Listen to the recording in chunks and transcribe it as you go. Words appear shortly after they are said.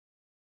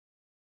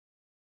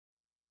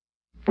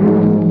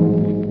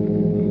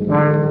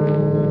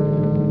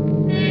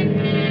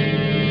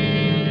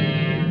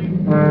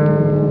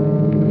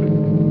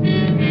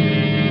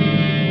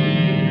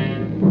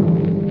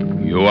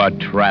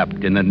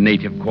trapped in a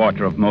native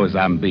quarter of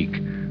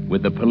Mozambique,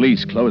 with the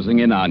police closing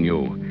in on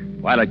you,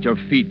 while at your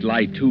feet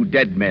lie two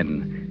dead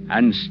men,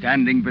 and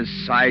standing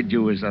beside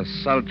you is a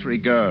sultry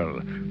girl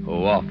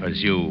who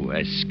offers you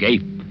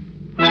escape.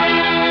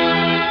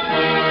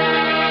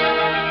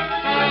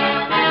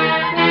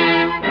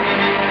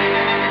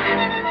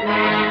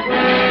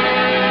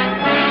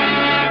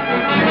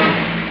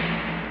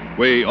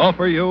 We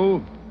offer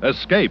you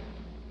Escape,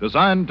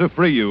 designed to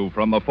free you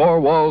from the four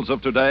walls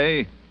of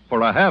today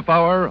for a half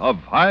hour of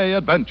high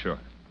adventure.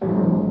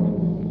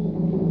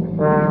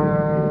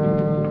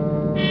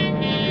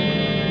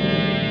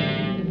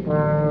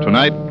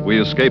 Tonight, we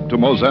escape to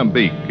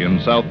Mozambique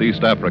in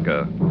Southeast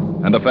Africa,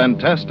 and a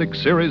fantastic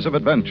series of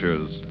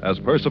adventures, as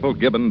Percival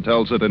Gibbon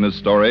tells it in his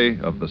story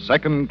of The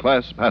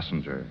Second-Class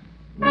Passenger.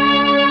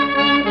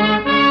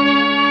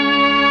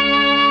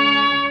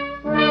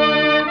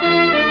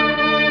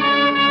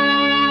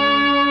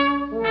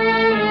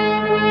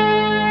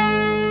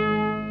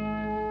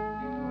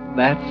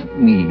 That's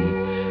me,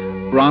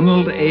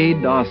 Ronald A.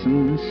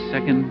 Dawson,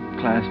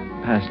 second-class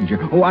passenger.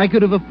 Oh, I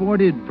could have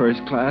afforded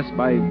first class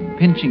by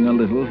pinching a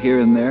little here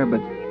and there, but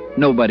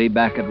nobody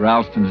back at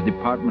Ralston's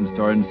department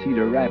store in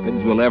Cedar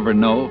Rapids will ever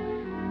know.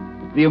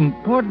 The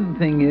important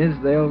thing is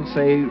they'll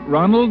say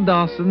Ronald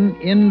Dawson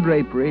in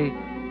drapery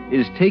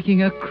is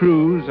taking a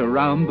cruise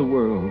around the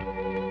world.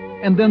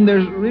 And then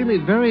there's really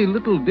very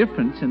little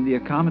difference in the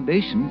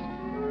accommodations.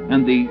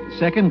 And the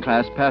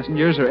second-class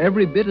passengers are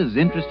every bit as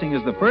interesting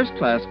as the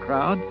first-class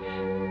crowd.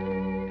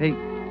 Take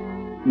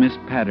Miss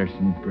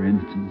Patterson, for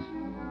instance.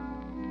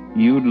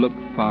 You'd look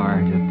far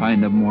to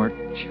find a more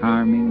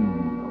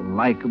charming,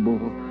 likable,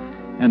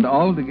 and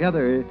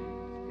altogether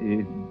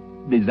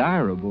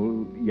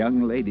desirable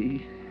young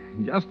lady.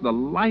 Just the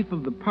life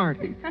of the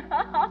party.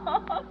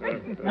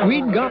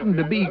 We'd gotten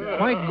to be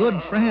quite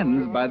good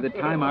friends by the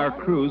time our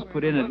cruise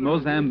put in at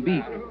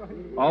Mozambique.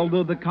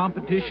 Although the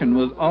competition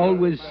was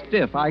always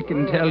stiff, I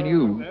can tell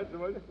you.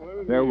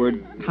 There were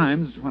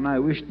times when I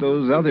wished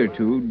those other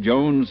two,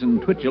 Jones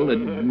and Twitchell, had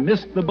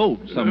missed the boat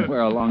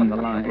somewhere along the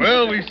line.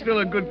 Well, we still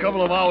a good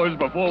couple of hours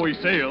before we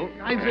sail.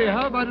 I say,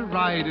 how about a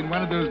ride in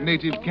one of those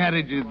native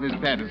carriages, Miss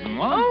Patterson,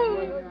 what?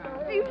 Oh,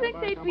 do you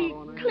think they'd be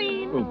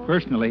clean? Well,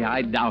 personally,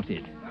 I doubt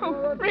it.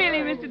 Oh, really,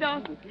 Mr.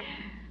 Dawson?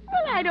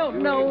 Well, I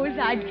don't know as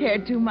I'd care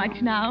too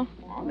much now.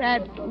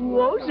 That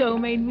wozo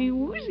made me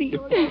woozy.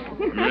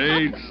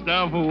 Great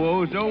stuff,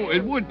 wozo.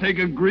 It would take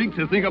a Greek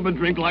to think up a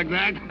drink like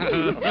that.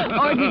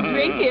 Or to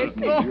drink it.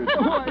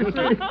 I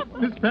say,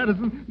 Miss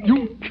Patterson,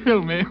 you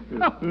kill me.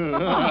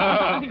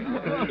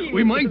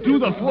 We might do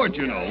the fort,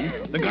 you know.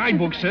 The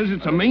guidebook says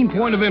it's a main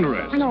point of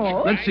interest.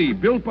 No. Let's see,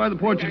 built by the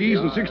Portuguese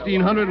in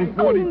 1640.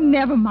 Oh,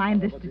 never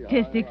mind the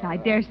statistics. I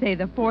dare say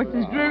the fort's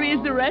as dreary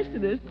as the rest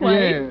of this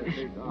place.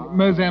 Yes.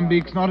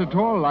 Mozambique's not at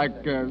all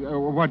like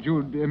what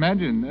you'd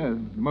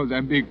imagine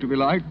Mozambique to be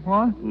like.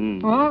 What?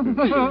 Huh?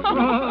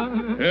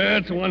 Yeah,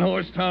 it's a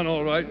one-horse town,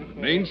 all right.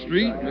 Main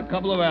street and a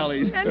couple of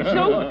alleys. And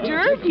so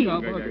dirty.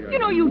 You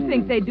know, you'd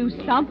think they'd do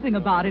something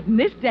about it in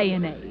this day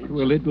and age.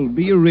 Well, it will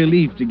be a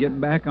relief to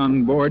get back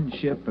on board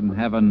ship and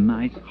have a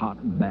nice hot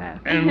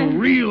bath. And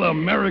real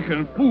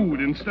American food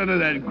instead of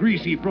that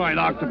greasy fried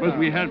octopus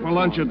we had for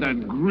lunch at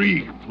that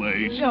Greek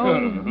place.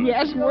 Oh,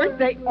 yes, weren't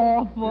they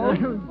awful?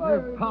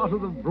 They're part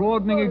of the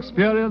broadening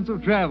experience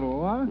of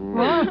travel, huh?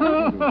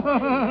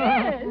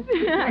 Yes,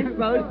 I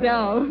suppose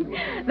so.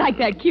 Like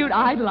that cute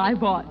idol I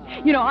bought.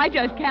 You know, I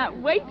just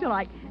can't wait till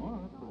I...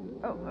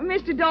 Oh,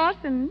 Mr.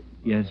 Dawson?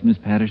 Yes, Miss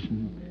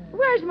Patterson?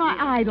 Where's my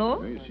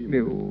idol?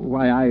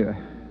 Why,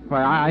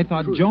 I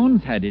thought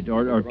Jones had it,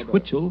 or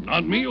Twitchell.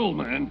 Not me, old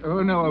man.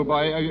 Oh, no, old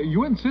boy.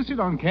 You insisted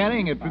on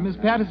carrying it for Miss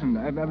Patterson.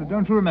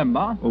 Don't you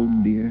remember?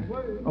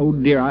 Oh,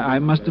 dear, I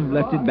must have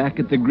left it back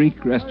at the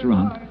Greek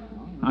restaurant.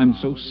 I'm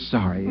so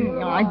sorry.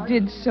 I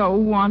did so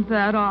want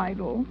that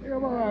idol.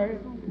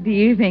 Do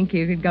you think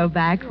you could go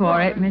back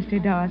for it,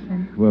 Mr.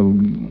 Dawson? Well,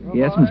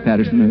 yes, Miss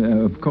Patterson,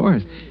 of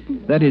course.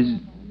 That is,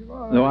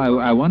 though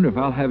I wonder if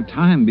I'll have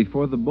time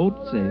before the boat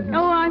sails.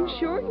 Oh, I'm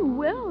sure you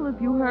will if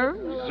you hurry.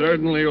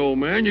 Certainly, old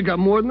man. You got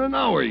more than an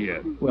hour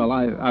yet. Well,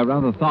 I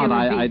rather thought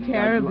It would be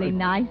terribly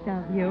nice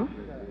of you.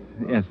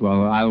 Yes,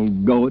 well, I'll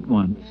go at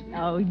once.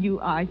 Oh, you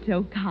are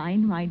so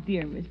kind, my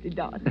dear Mr.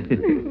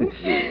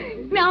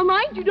 Dawson. Now,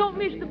 mind you don't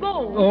miss the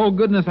boat. Oh,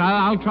 goodness,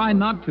 I'll try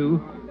not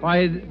to.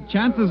 Why,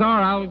 chances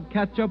are I'll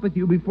catch up with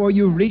you before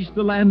you reach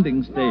the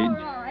landing stage. All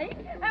right.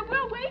 And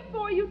we'll wait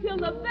for you till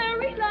the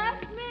very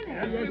last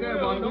minute.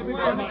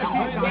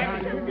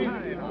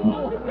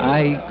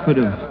 I could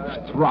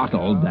have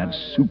throttled that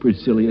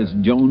supercilious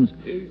Jones,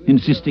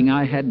 insisting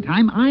I had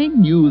time. I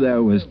knew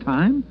there was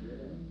time.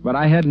 But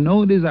I had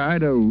no desire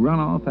to run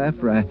off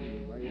after a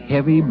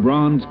heavy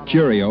bronze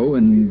curio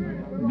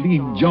and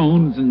leave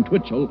Jones and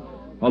Twitchell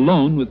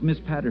alone with Miss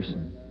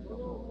Patterson.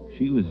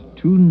 She was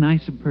too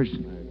nice a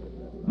person,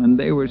 and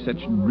they were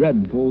such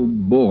dreadful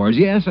bores.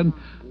 Yes, and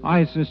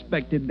I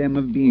suspected them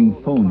of being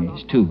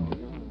phonies, too.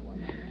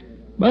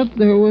 But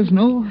there was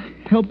no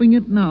helping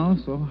it now,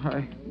 so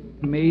I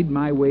made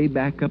my way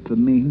back up the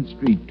main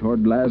street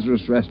toward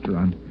Lazarus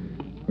Restaurant.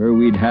 where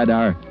we'd had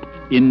our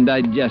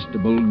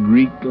indigestible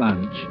Greek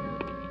lunch.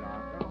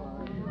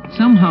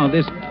 Somehow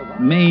this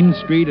main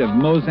street of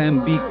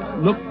Mozambique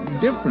looked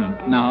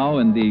different now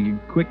in the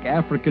quick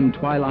African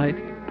twilight.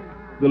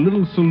 The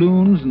little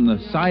saloons and the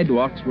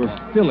sidewalks were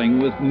filling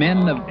with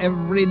men of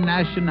every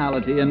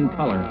nationality and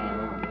color,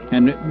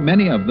 and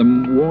many of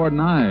them wore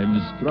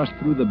knives thrust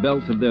through the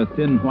belts of their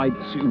thin white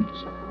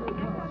suits.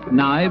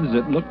 Knives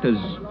that looked as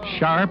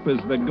sharp as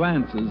the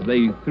glances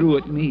they threw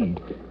at me.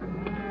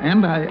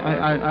 And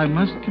I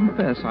must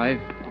confess, I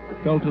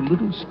felt a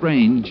little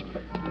strange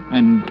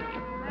and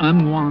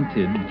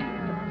unwanted.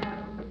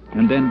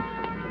 And then,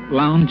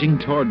 lounging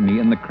toward me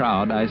in the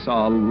crowd, I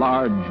saw a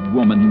large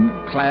woman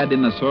clad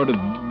in a sort of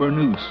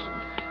burnous,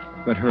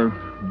 but her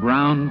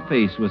brown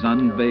face was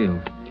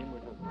unveiled.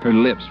 Her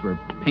lips were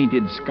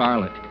painted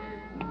scarlet,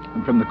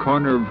 and from the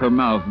corner of her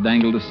mouth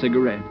dangled a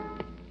cigarette.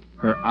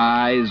 Her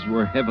eyes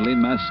were heavily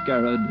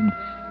mascaraed, and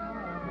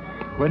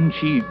when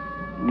she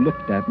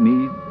looked at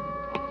me,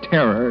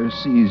 terror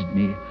seized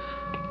me.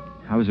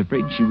 I was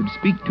afraid she would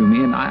speak to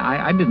me, and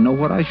I didn't know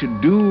what I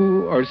should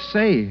do or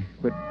say,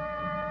 but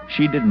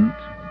she didn't.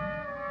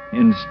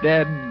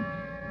 Instead...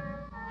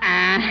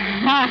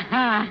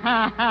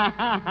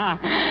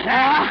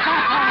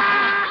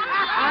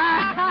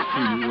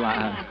 she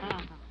laughed.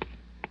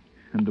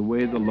 And the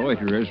way the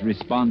loiterers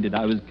responded,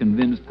 I was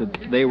convinced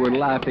that they were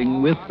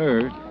laughing with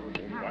her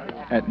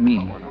at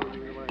me.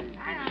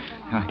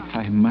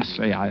 I must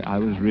say I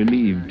was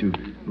relieved to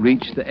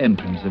reach the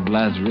entrance of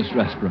Lazarus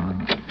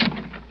Restaurant.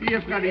 Hey,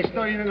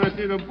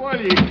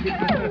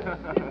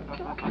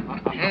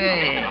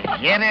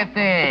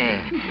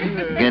 Gerete.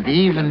 Good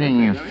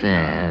evening,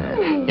 sir.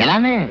 Y la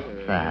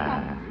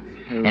mesa.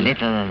 A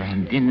little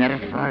dinner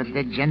for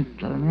the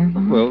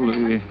gentlemen? Well,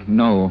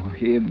 no,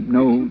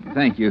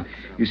 thank you.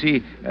 You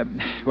see,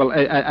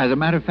 as a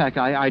matter of fact,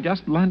 I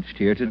just lunched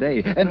here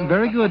today. And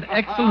very good,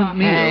 excellent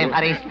meal. Hey,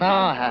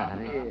 Aristo.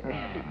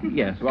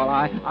 Yes, well,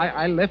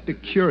 I left a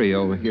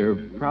curio here,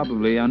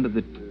 probably under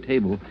the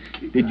table.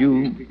 Did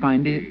you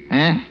find it?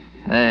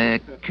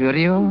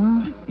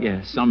 Curio?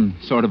 Yes, some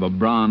sort of a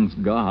bronze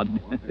god.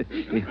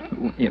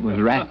 It was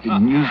wrapped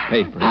in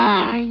newspaper.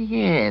 Ah,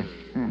 yes.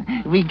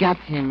 We got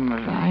him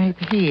right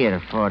here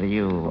for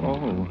you.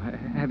 Oh,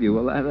 have you?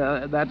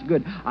 Well, that's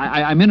good.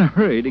 I'm in a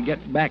hurry to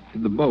get back to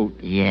the boat.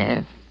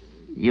 Yes.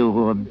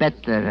 You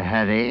better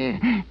hurry.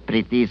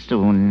 Pretty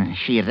soon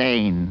she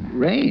rain.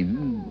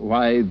 Rain?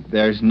 Why,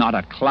 there's not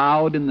a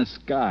cloud in the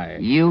sky.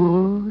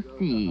 You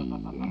see.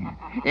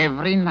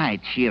 Every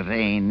night she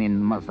rain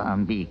in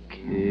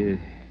Mozambique.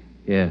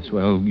 Yes,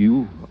 well,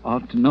 you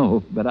ought to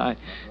know, but I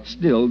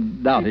still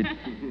doubt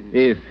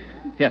it.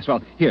 Yes,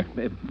 well, here,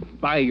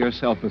 buy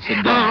yourself a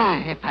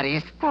cigar.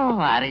 Aristo.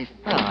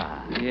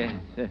 Yes.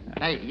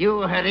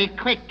 You hurry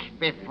quick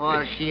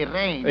before she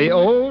rains.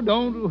 Oh,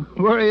 don't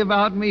worry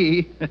about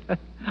me.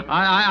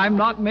 I'm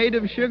not made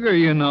of sugar,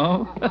 you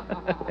know.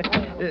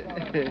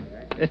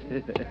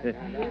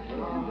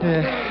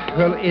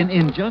 Well,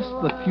 in just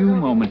the few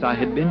moments I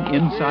had been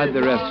inside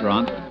the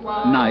restaurant,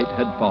 night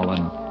had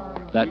fallen.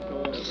 That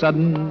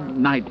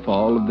sudden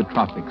nightfall of the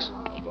tropics.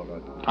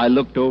 I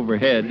looked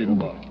overhead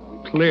and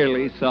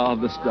clearly saw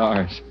the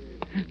stars.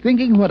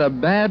 Thinking what a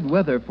bad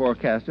weather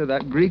forecaster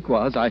that Greek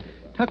was, I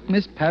tucked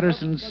Miss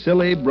Patterson's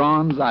silly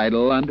bronze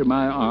idol under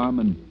my arm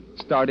and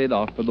started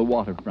off for the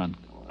waterfront.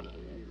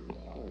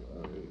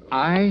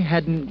 I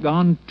hadn't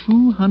gone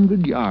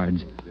 200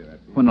 yards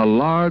when a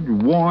large,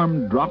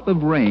 warm drop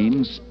of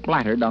rain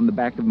splattered on the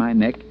back of my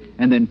neck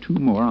and then two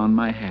more on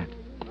my hat.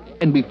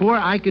 And before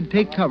I could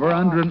take cover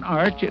under an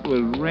arch, it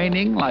was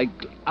raining like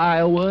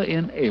Iowa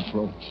in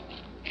April.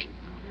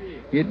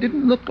 It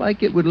didn't look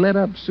like it would let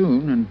up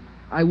soon, and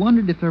I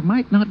wondered if there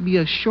might not be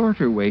a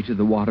shorter way to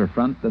the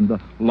waterfront than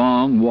the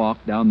long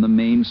walk down the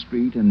main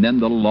street and then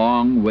the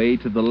long way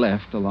to the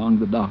left along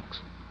the docks.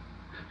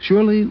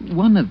 Surely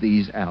one of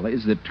these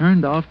alleys that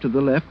turned off to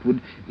the left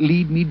would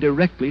lead me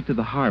directly to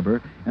the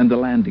harbor and the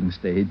landing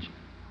stage.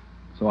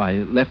 So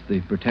I left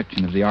the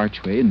protection of the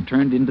archway and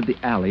turned into the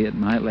alley at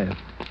my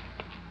left.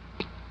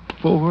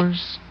 4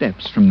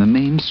 steps from the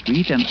main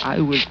street, and I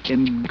was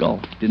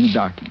engulfed in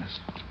darkness,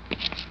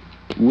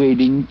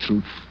 wading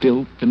through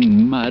filth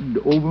and mud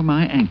over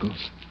my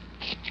ankles.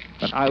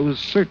 But I was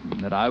certain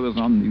that I was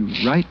on the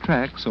right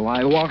track, so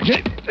I walked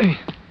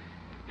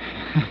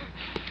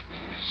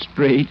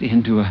straight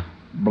into a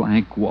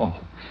blank wall.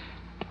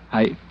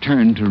 I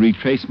turned to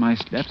retrace my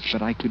steps,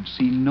 but I could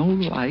see no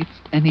lights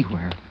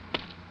anywhere.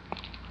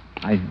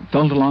 I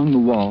felt along the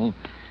wall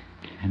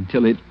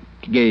until it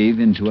gave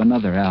into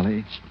another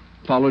alley,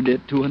 followed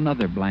it to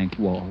another blank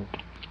wall,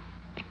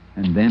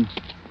 and then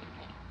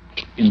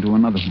into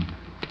another one.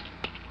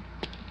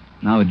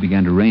 Now it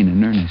began to rain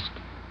in earnest.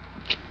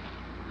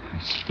 I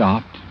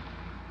stopped,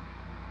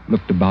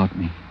 looked about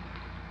me.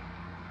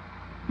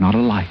 Not a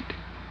light,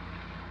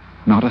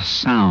 not a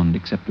sound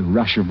except a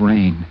rush of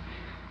rain.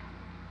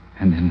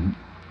 And then,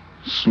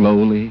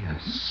 slowly, a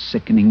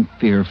sickening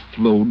fear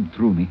flowed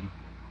through me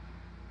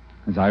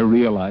as I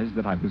realized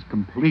that I was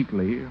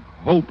completely,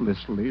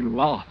 hopelessly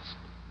lost.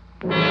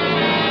 For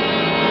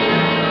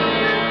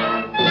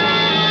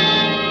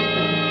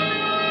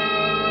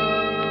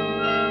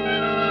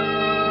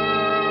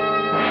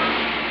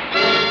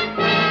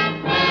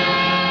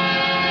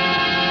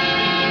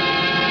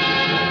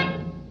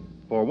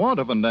want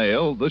of a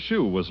nail, the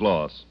shoe was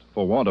lost.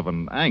 For want of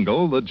an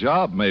angle, the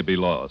job may be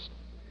lost.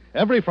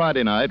 Every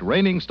Friday night,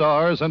 reigning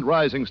stars and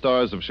rising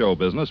stars of show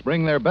business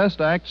bring their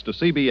best acts to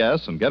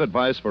CBS and get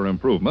advice for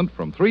improvement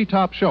from three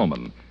top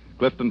showmen,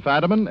 Clifton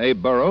Fadiman, Abe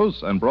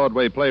Burrows, and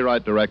Broadway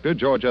playwright-director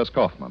George S.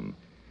 Kaufman.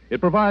 It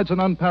provides an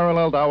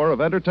unparalleled hour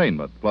of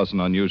entertainment, plus an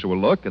unusual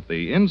look at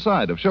the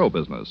inside of show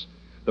business.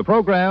 The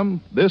program,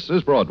 This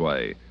is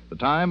Broadway. The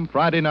time,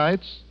 Friday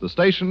nights. The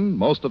station,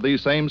 most of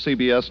these same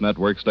CBS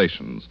network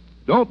stations.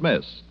 Don't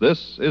miss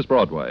This is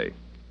Broadway.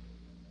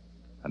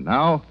 And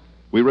now,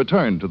 we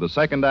return to the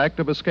second act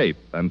of Escape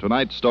and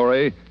tonight's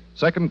story,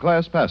 Second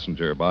Class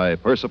Passenger by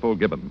Percival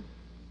Gibbon.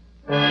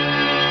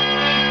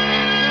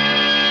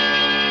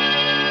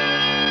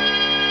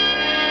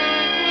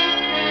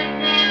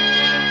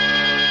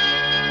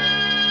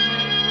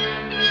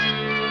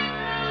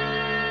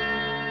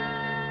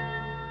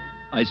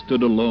 I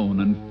stood alone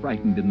and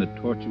frightened in the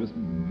tortuous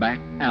back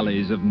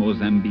alleys of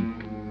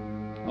Mozambique.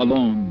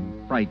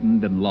 Alone,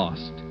 frightened and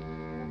lost.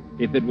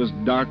 If it was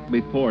dark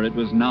before, it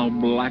was now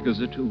black as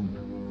a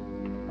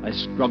tomb. I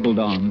struggled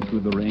on through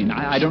the rain.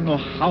 I don't know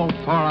how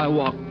far I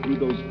walked through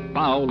those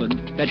foul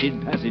and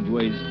fetid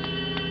passageways,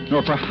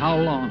 nor for how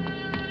long.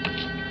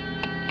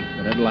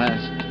 But at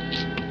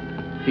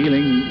last,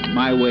 feeling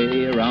my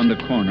way around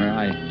a corner,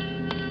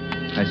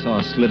 I saw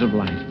a slit of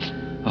light,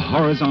 a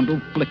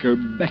horizontal flicker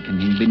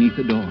beckoning beneath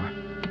the door.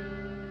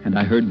 And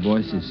I heard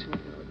voices.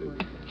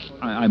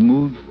 I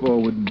moved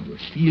forward,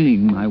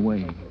 feeling my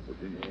way,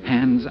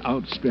 hands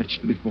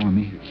outstretched before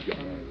me.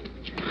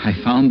 I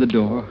found the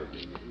door,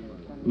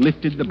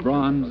 lifted the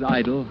bronze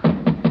idol,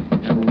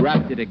 and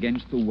rapped it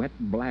against the wet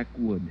black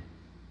wood.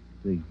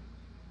 The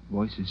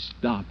voices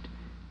stopped.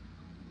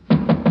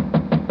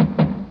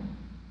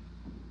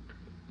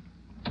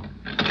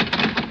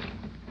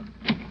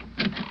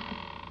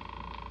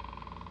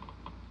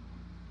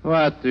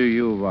 What do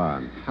you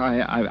want?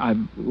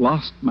 I've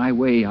lost my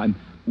way. I'm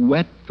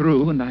wet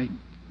through, and I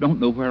don't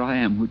know where I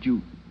am. Would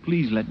you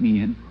please let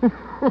me in?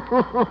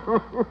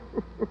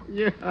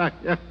 Yeah.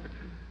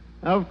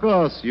 Of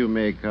course you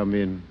may come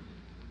in.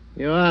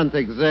 You aren't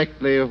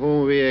exactly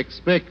whom we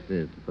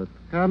expected, but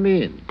come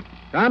in.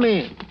 Come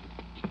in.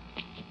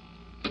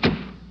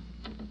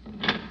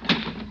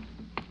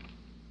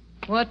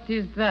 What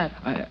is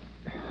that?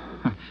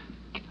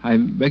 I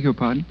beg your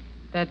pardon?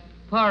 That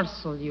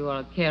parcel you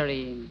are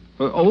carrying.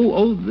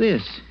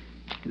 This.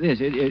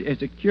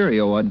 It's a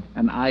curio,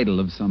 an idol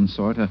of some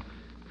sort. A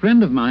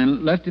friend of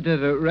mine left it at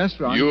a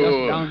restaurant You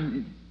just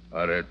down...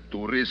 are a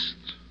tourist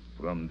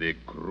from the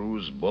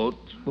cruise boat?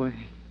 Why,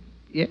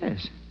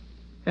 yes.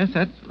 Yes,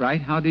 that's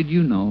right. How did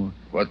you know?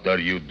 What are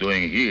you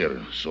doing here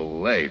so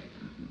late,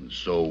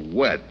 so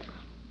wet?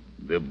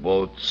 The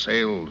boat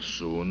sails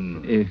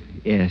soon.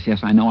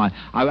 Yes, I know.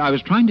 I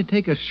was trying to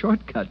take a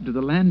shortcut to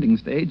the landing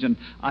stage, and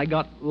I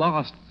got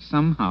lost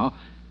somehow.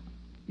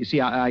 You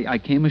see, I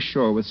came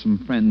ashore with some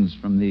friends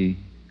from the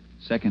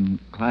second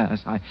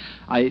class.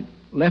 I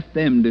left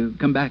them to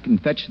come back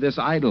and fetch this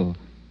idol.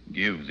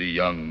 Give the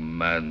young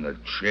man a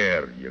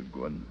chair,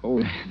 Yagun.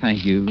 Oh,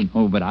 thank you.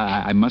 Oh, but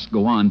I must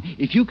go on.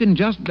 If you can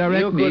just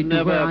direct me You could to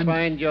where never I'm...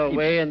 find your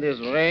way in this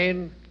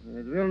rain.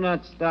 It will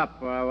not stop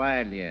for a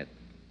while yet.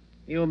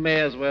 You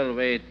may as well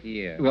wait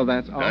here. Well,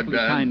 that's awfully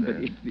kind, but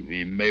if...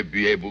 We may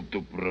be able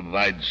to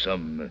provide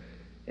some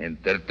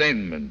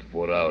entertainment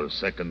for our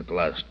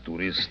second-class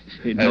tourists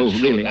No,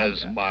 as really, soon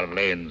as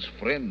Marlene's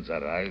friends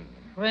arrive.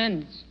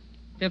 Friends?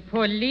 The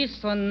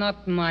police are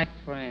not my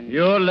friends.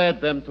 You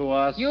led them to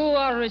us. You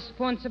are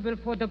responsible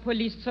for the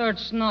police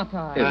search, not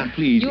I.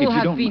 Please, if You you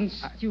have don't... been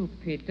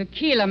stupid to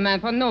kill a man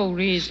for no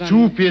reason.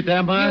 Stupid,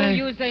 am I?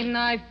 You use a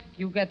knife,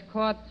 you get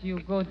caught, you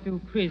go to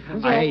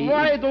prison. So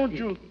why don't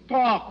you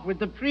talk with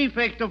the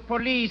prefect of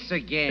police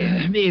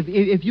again?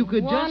 If you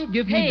could One just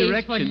give me pays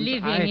directions... for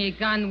living a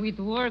gun with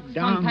work,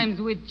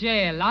 sometimes with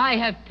jail. I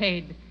have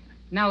paid.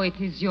 Now it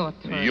is your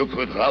turn. You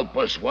could help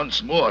us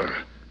once more.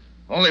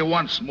 Only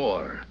once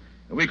more.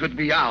 We could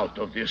be out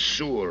of this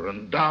sewer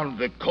and down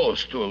the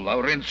coast to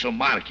Laurenzo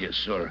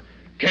Marquez or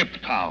Cape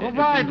Town. Well,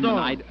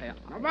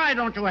 why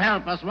don't you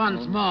help us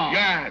once more?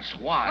 Yes,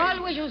 why?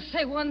 Always you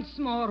say once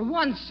more,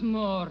 once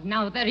more.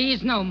 Now there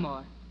is no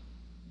more.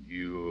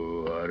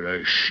 You are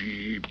a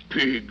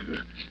she-pig.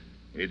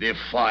 A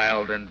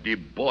defiled and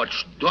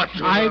debauched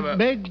daughter I of a...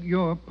 beg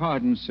your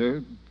pardon,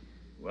 sir.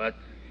 What?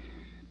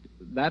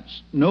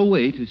 That's no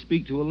way to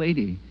speak to a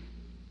lady.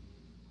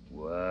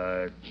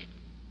 What?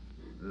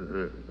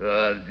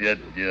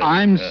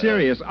 I'm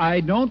serious.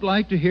 I don't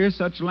like to hear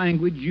such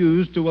language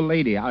used to a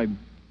lady. I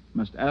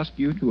must ask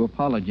you to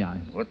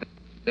apologize. What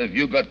have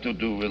you got to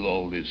do with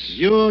all this?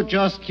 You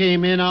just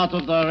came in out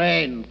of the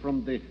rain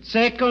from the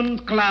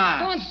second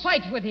class. Don't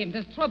fight with him.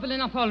 There's trouble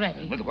enough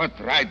already. But what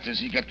right has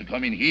he got to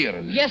come in here?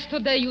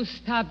 Yesterday you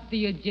stabbed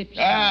the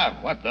Egyptian.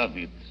 What of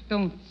it?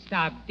 Don't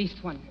stab this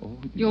one.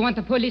 You want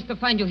the police to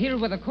find you here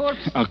with a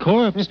corpse? A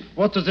corpse?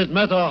 What does it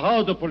matter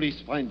how the police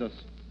find us?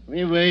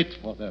 We wait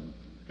for them.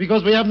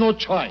 Because we have no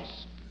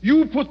choice.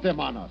 You put them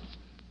on us.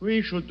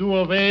 We should do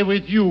away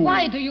with you.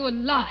 Why do you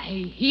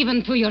lie,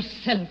 even to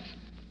yourself?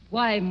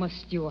 Why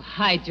must you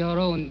hide your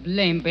own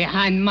blame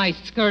behind my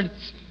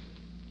skirts?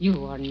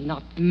 You are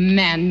not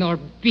man nor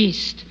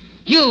beast.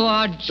 You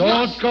are just...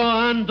 Don't go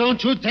on.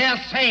 Don't you dare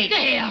say.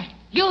 There!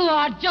 You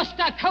are just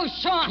a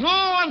cochon.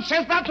 No one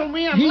says that to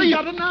me until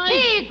you're a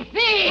knife.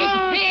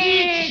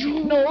 Thief!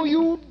 No,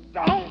 you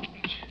don't.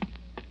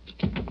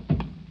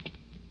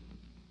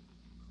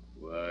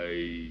 Why,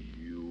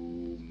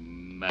 you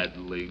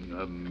meddling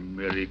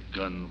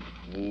American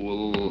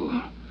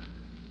fool.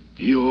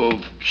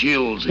 You've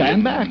killed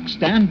him.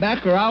 Stand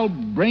back, or I'll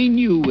brain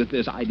you with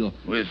this idol.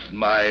 With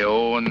my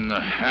own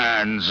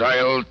hands,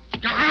 I'll...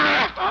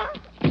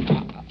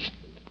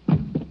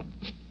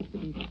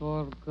 He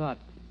forgot.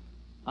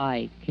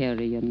 I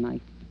carry a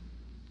knife.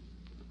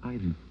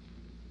 I've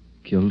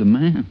killed a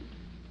man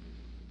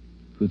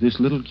with this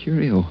little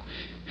curio,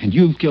 and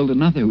you've killed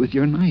another with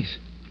your knife.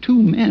 2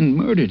 men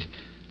murdered.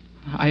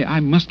 I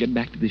must get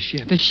back to the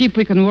ship. The ship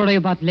we can worry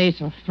about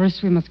later.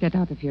 First, we must get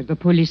out of here. The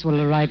police will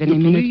arrive any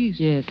minute. Police?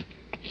 Yes.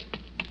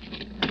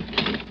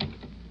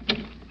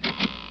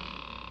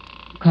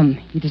 Come,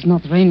 it is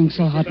not raining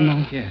so hard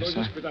now. Yes,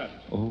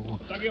 Oh.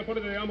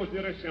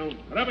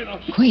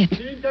 Quiet.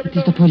 It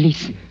is the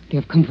police. They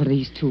have come for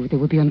these 2. They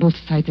will be on both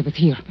sides of it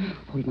here.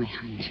 Hold my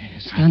hand.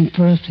 Yes, Stand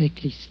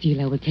perfectly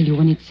still. I will tell you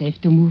when it's safe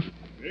to move.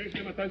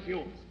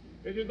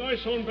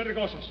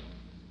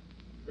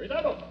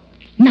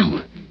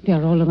 Now. They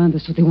are all around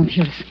us, so they won't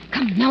hear us.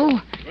 Come,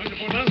 now.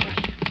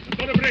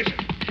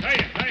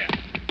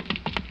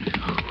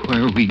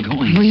 Where are we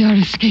going? We are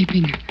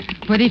escaping.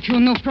 But if you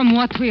know from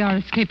what we are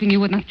escaping, you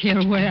would not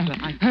care where.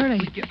 Hurry.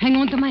 Hang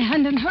on to my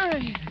hand and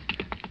hurry.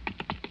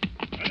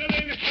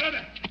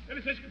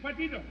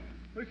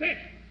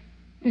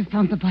 They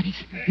found the bodies.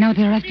 Now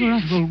they're after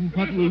us. Well,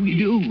 what will we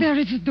do? There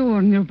is a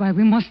door nearby.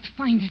 We must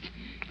find it.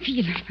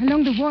 Feel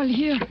along the wall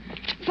here.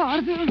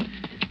 Farther.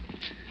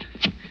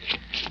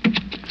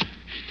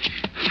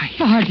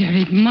 Farther.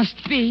 It must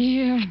be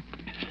here.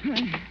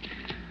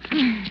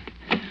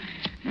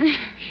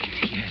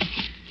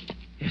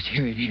 Yes,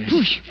 here it is.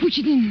 Push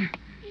it in.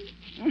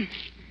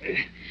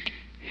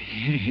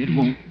 It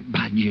won't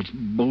budge. It's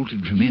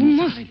bolted from You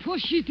inside. must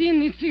push it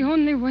in. It's the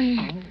only way.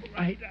 All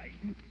right.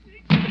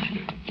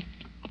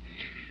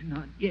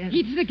 Not yet.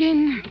 Hit it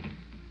again.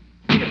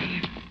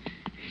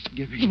 It's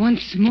giving.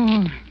 Once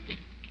more.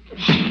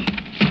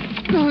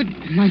 Good,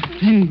 my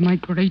friend, my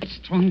great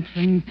strong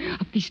friend.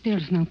 Up these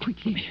stairs now,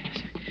 quickly.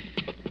 Yes.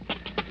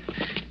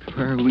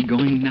 Where are we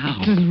going now?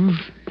 To the roof.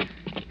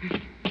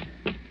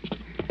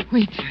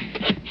 Wait.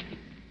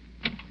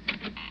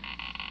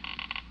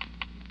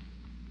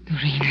 The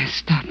rain has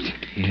stopped.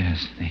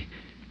 Yes,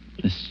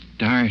 the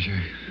stars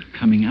are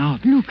coming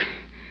out. Look,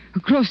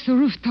 across the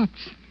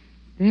rooftops.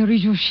 There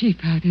is your ship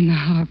out in the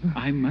harbor.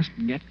 I must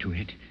get to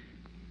it.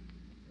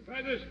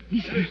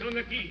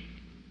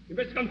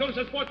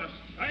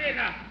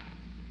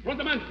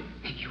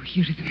 You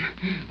hear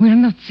them. We're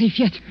not safe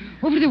yet.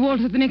 Over the wall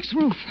to the next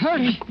roof.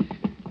 Hurry.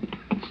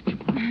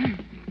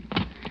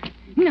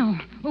 Now,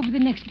 over the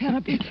next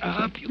parapet.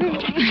 Up you go.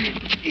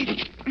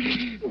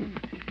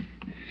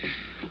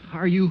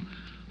 Are you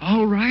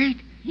all right?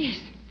 Yes.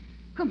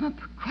 Come up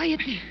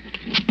quietly.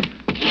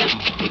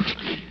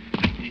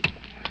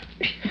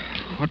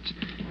 What's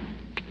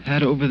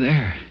that over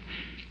there?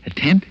 A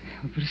tent?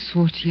 Over a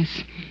sword,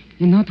 yes.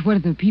 You're not where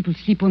the people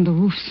sleep on the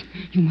roofs.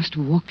 You must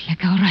walk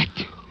like a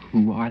rat.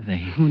 Who are they?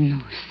 Who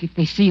knows? If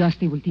they see us,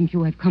 they will think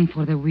you have come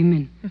for their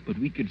women. But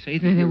we could say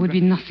that There we're would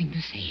be nothing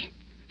to say.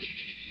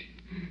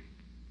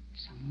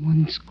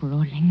 Someone's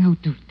crawling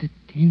out of the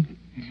tent.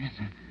 Yes,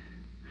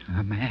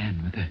 a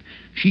man with a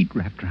sheet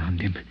wrapped around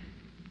him.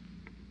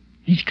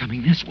 He's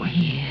coming this way.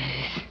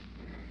 Yes.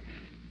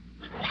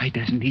 Why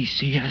doesn't he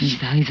see us? His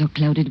eyes are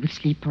clouded with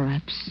sleep,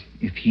 perhaps.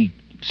 If he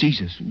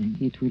sees us,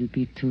 It will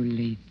be too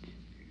late.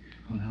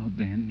 well,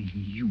 then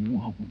he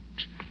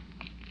won't.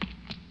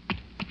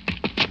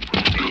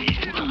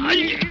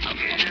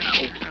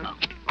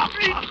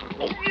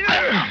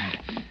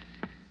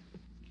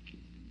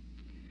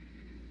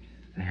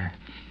 There.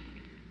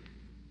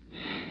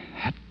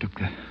 That took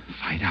the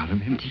fight out of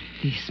him. Take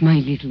this, my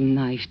little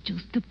knife.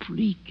 Just a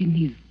prick, and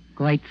he's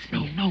quite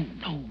safe. No.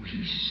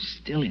 He's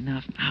still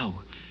enough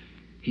now.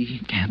 He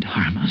can't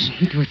harm us.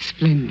 It was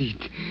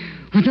splendid.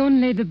 With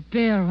only the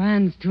bare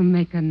hands to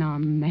make an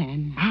armed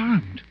man.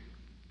 Armed?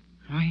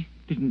 I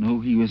didn't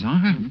know he was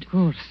armed. Of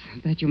course,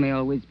 that you may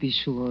always be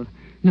sure.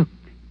 Look,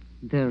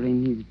 there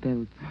in his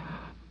belt.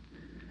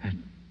 A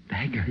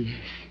dagger?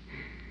 Yes.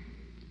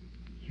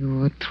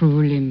 You are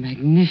truly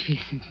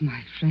magnificent,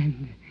 my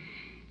friend.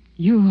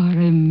 You are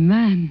a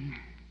man.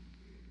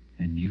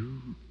 And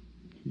you?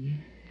 Yes.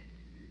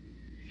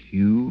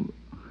 You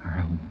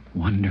are a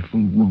wonderful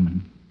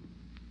woman.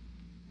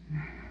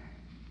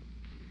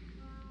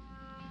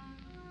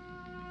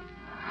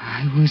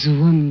 I was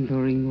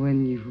wondering when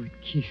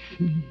kiss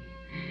me.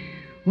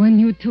 When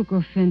you took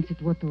offense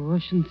at what the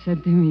Russian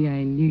said to me,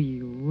 I knew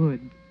you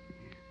would.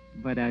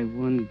 But I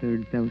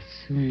wondered how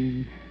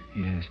soon.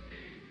 Yes.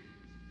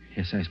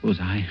 Yes, I suppose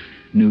I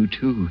knew,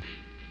 too.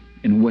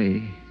 In a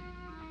way.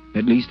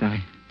 At least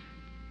I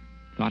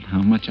thought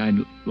how much I'd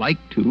like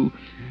to.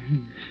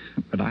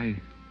 But I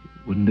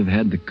wouldn't have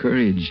had the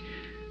courage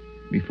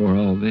before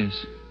all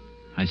this,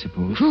 I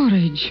suppose.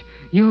 Courage?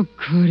 Your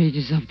courage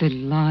is of the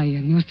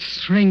lion. Your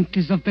strength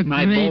is of the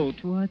My great...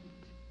 boat. What?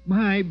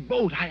 My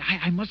boat.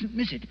 I mustn't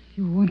miss it.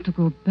 You want to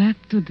go back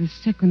to the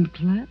second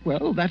class?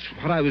 Well, that's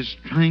what I was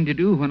trying to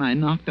do when I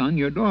knocked on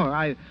your door.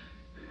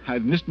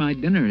 I've missed my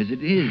dinner as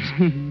it is.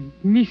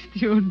 Missed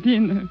your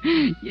dinner?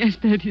 Yes,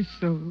 that is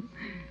so.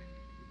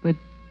 But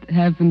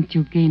haven't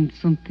you gained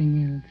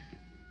something else?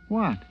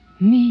 What?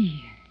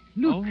 Me.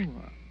 Look.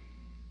 Oh.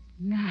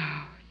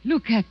 Now,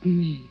 look at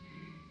me.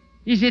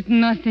 Is it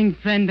nothing,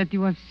 friend, that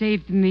you have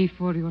saved me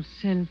for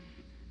yourself?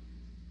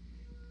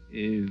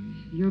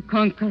 You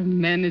conquer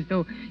men as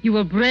though you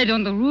were bred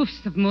on the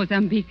roofs of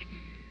Mozambique.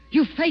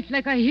 You fight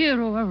like a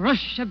hero, a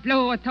rush, a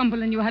blow, a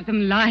tumble, and you have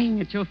them lying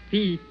at your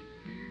feet.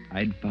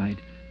 I'd fight.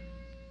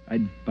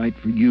 I'd fight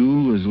for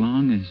you as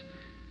long as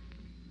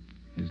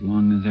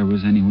there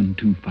was anyone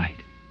to fight.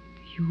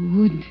 You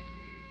would.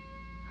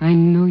 I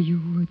know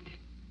you would.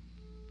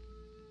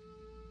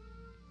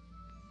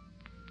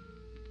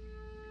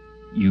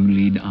 You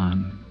lead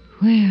on.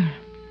 Where?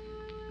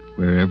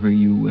 Wherever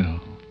you will.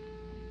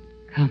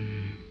 Come.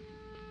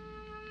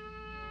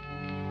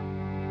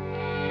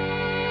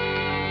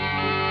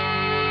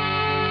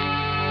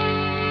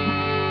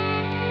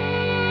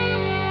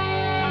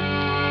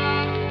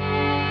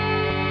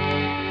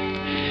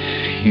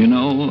 You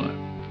know,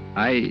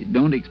 I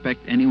don't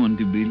expect anyone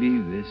to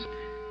believe this.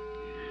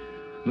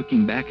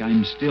 Looking back,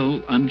 I'm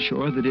still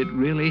unsure that it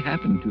really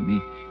happened to me.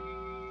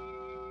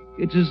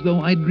 It's as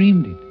though I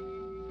dreamed it.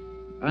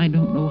 I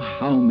don't know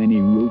how many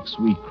roofs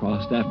we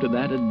crossed after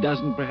that, a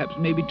dozen, perhaps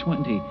maybe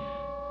 20.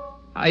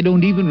 I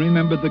don't even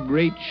remember the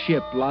great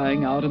ship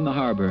lying out in the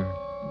harbor,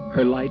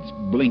 her lights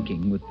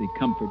blinking with the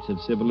comforts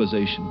of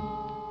civilization.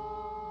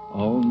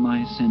 All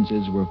my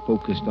senses were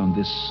focused on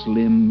this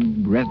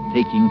slim,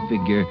 breathtaking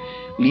figure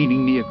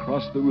leading me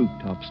across the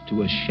rooftops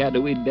to a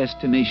shadowy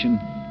destination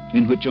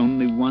in which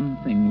only one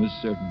thing was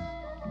certain.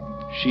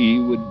 She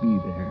would be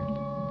there.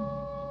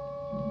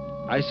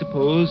 I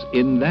suppose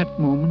in that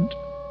moment,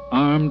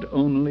 armed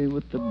only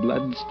with the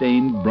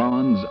blood-stained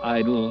bronze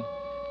idol,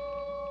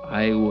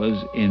 I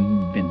was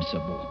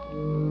invincible.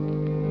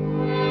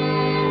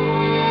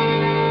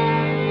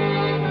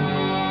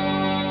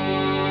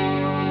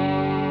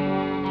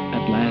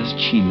 At last,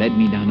 she led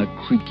me down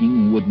a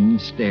creaking wooden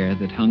stair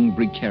that hung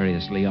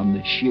precariously on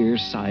the sheer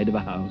side of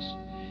a house.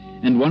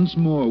 And once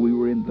more, we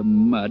were in the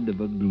mud of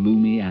a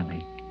gloomy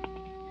alley.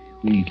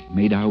 We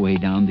made our way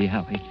down the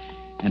alley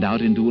and out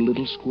into a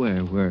little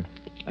square where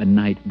a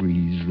night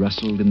breeze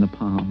rustled in the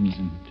palms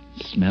and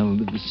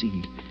smelled of the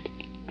sea.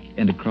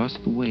 And across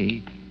the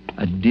way,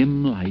 a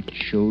dim light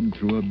showed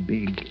through a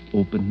big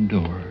open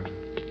door.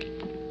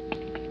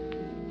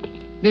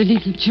 The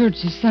little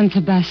church is San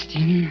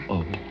Sebastian.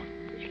 Oh.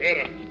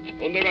 Espera,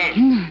 ¿dónde va?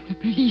 No, the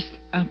police.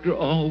 After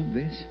all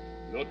this?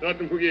 No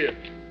traten fugir.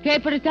 ¿Qué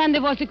pretende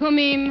você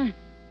comigo?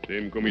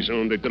 Tem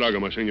comissão de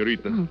trágama,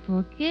 senhorita. Oh,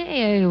 por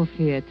qué eu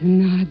feito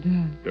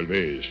nada?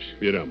 Talvez.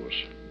 Viramos.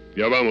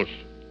 Já vamos.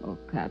 Oh,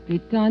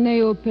 capitano,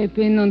 eu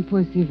Pepe não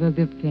possível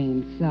de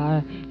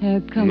pensar.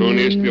 Non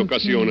este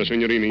ocasione,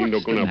 signorina,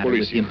 indo con la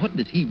polizia. What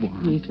does he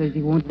want? He says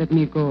he won't let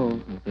me go.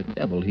 The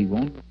devil he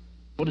won't.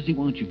 What does he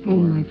want you for? Oh,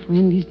 my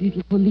friend, these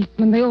little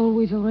policemen, they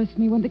always arrest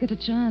me when they get a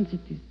chance.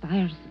 It is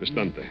tiresome.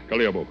 Bastante.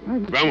 Cale a boca.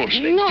 Vamos.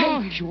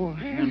 No! Take your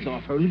hands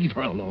off her. Leave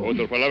her alone.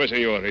 Outra palavra,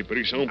 senhor. E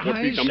prisão por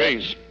ti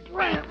também.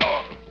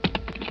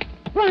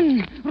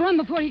 Run! Run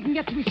before he can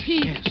get to his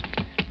feet. Yes.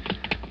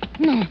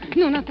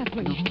 No, not that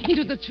way.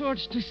 Into the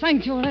church to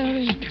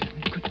sanctuary.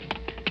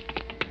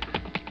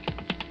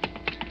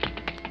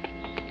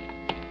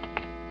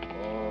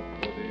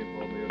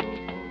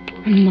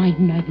 My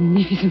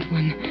magnificent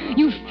one,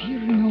 you fear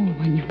no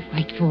one. You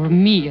fight for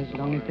me as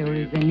long as there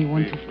is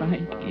anyone to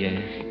fight.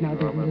 Yes. Now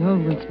there will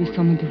always be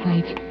someone to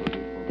fight.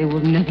 They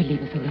will never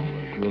leave us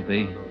alone. Will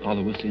they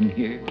follow us in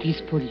here?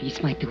 These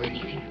police might do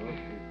anything.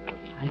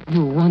 I'll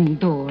do one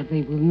door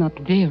they will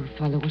not dare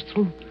follow us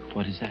through.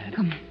 What is that?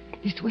 Come,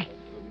 this way.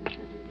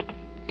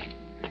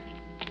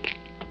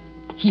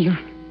 Here,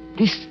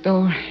 this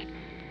door.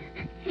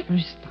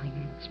 First, I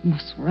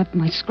must wrap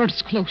my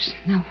skirts close.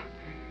 Now,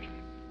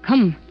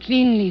 come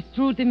cleanly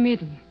through the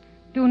middle.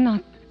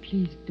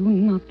 Please do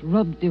not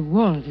rub the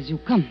walls as you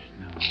come.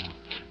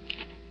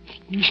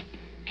 No.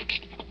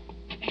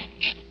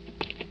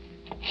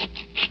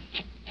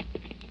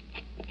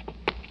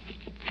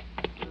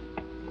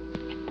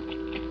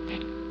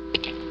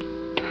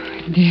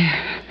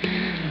 There.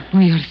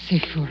 We are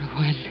safe for a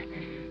while.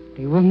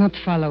 They will not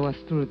follow us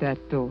through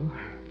that door.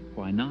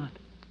 Why not?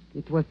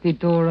 It was the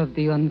door of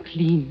the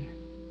unclean,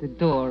 the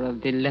door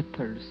of the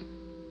lepers.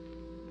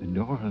 The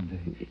door of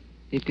the...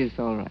 It is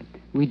all right.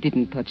 We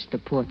didn't touch the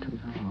portal.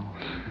 Oh.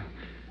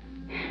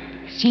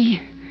 See?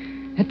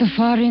 At the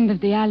far end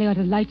of the alley are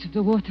the lights of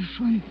the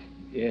waterfront.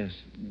 Yes.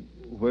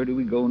 Where do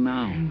we go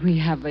now? We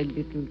have a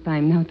little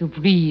time now to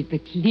breathe the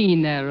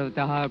clean air of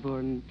the harbor.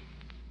 And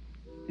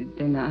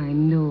then I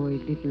know a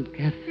little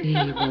cafe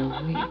will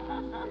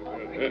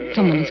wait.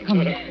 Someone is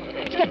coming.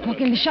 Step walk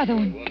in the shadow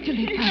until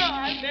they pass.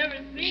 I've never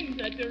seen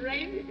such a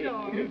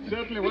rainstorm. It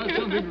certainly was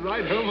something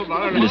right home of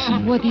our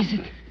Listen. What is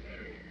it?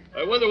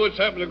 I wonder what's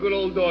happened to good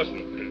old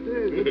Dawson.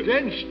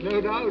 Drenched,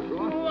 no doubt,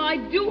 Ron. Oh, I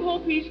do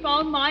hope he's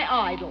found my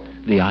idol.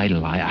 The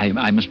idol.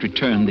 I must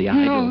return the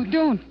idol. No,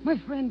 don't. My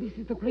friend, this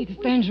is the greatest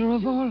danger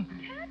of all.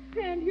 Can't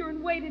stand here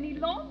and wait any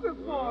longer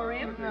for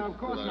him. No, of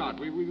course not.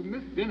 We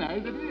missed dinner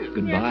as it is.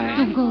 Goodbye.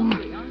 Don't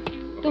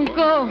go. Don't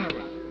go.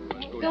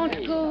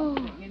 Don't go.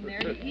 In there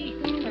to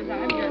eat, because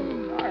I'm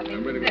just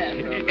starving to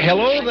death.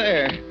 Hello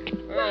there.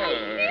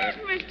 Yes,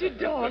 Mr.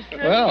 Dawson.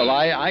 Well,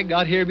 I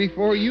got here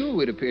before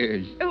you, it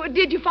appears. Oh,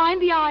 did you find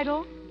the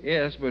idol?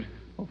 Yes, but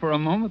for a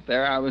moment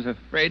there, I was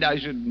afraid I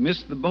should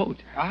miss the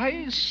boat.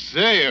 I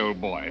say, old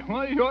boy,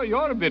 well,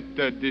 you're a bit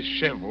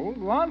disheveled,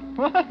 what?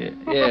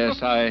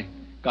 Yes, I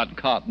got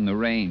caught in the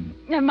rain.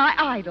 And my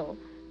idol.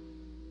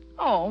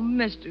 Oh,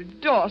 Mr.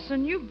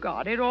 Dawson, you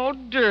got it all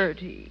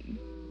dirty.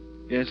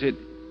 Yes, it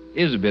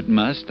is a bit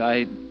mussed.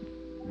 I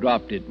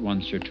dropped it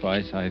once or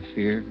twice, I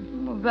fear.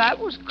 Well, that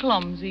was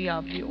clumsy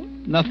of you.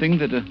 Nothing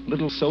that a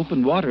little soap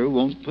and water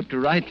won't put to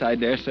rights, I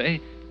dare say.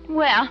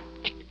 Well,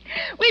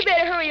 we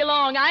better hurry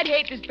along. I'd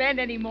hate to spend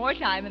any more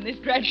time in this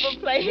dreadful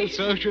place.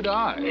 So should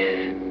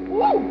I.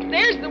 Whoa,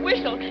 there's the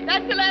whistle.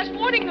 That's the last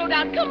warning, no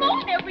doubt. Come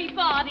on,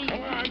 everybody.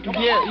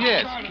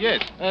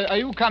 Yes. Are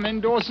you coming,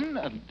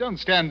 Dawson? Don't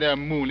stand there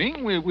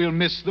mooning. We'll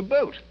miss the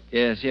boat.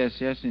 Yes,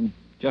 in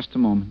just a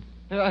moment.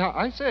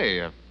 I say,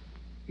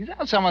 is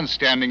there someone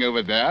standing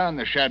over there in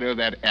the shadow of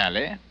that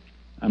alley?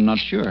 I'm not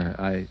sure.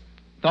 I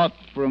thought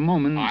for a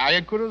moment...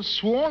 I could have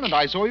sworn that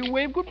I saw you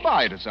wave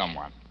goodbye to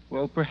someone.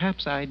 Well,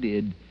 perhaps I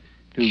did.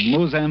 To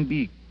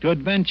Mozambique, to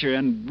adventure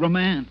and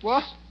romance.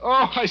 What?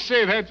 Oh, I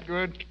say, that's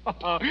good.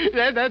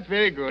 That's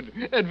very good.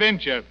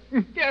 Adventure.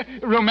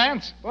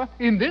 Romance. What?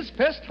 In this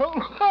pest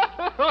hole?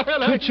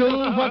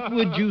 Twitchell, what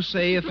would you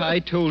say if I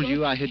told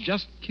you I had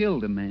just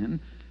killed a man,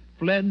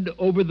 fled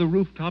over the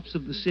rooftops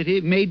of the city,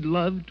 made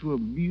love to a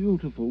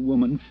beautiful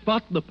woman,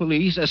 fought the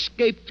police,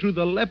 escaped through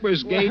the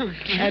leper's gate, Well,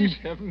 and...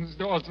 heavens,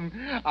 Dawson.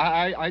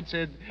 I'd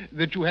said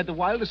that you had the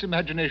wildest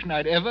imagination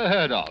I'd ever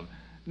heard of.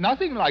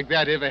 Nothing like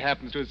that ever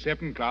happens to a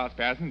second-class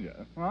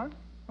passenger. What?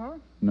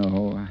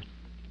 No,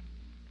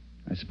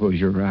 I suppose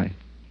you're right.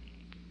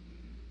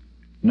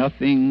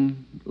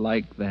 Nothing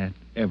like that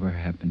ever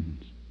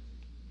happens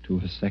to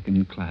a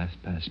second-class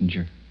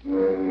passenger.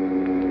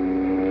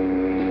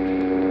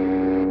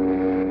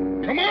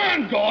 Come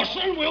on,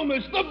 Dawson. We'll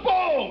miss the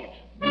boat.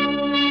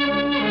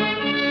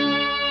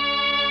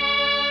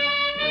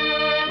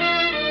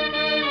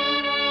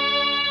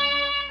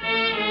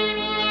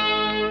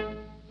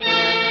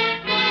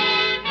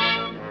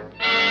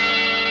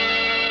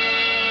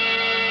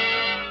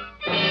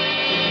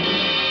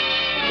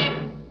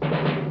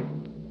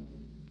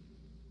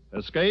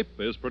 Escape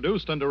is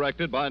produced and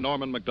directed by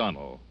Norman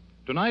McDonnell.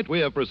 Tonight we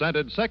have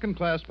presented Second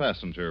Class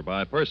Passenger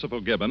by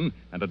Percival Gibbon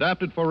and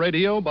adapted for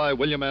radio by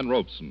William N.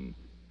 Robeson.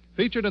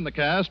 Featured in the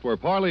cast were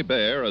Parley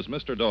Baer as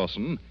Mr.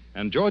 Dawson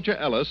and Georgia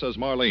Ellis as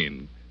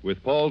Marlene,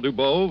 with Paul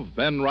Dubove,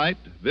 Ben Wright,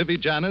 Vivi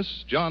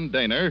Janis, John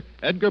Daner,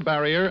 Edgar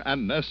Barrier,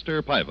 and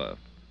Nestor Paiva.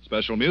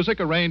 Special music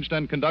arranged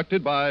and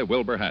conducted by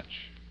Wilbur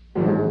Hatch.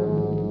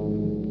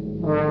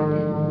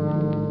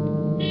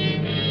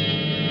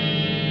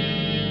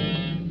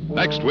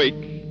 Next week,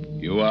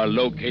 you are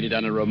located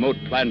on a remote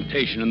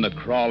plantation in the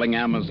crawling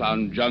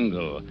Amazon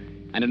jungle,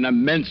 and an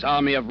immense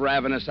army of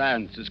ravenous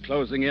ants is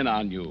closing in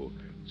on you,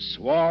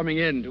 swarming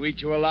in to eat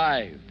you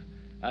alive.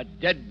 A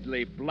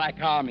deadly black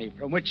army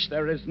from which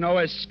there is no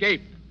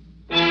escape.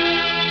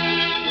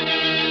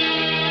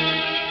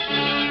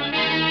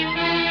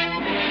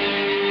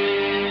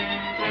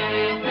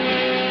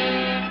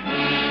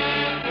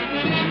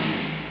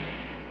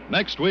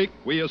 Next week,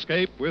 we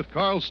escape with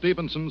Carl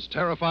Stevenson's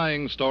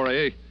terrifying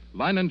story,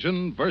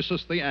 Leiningen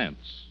versus the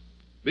Ants.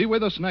 Be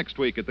with us next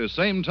week at the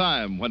same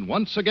time when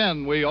once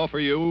again we offer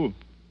you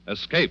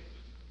Escape.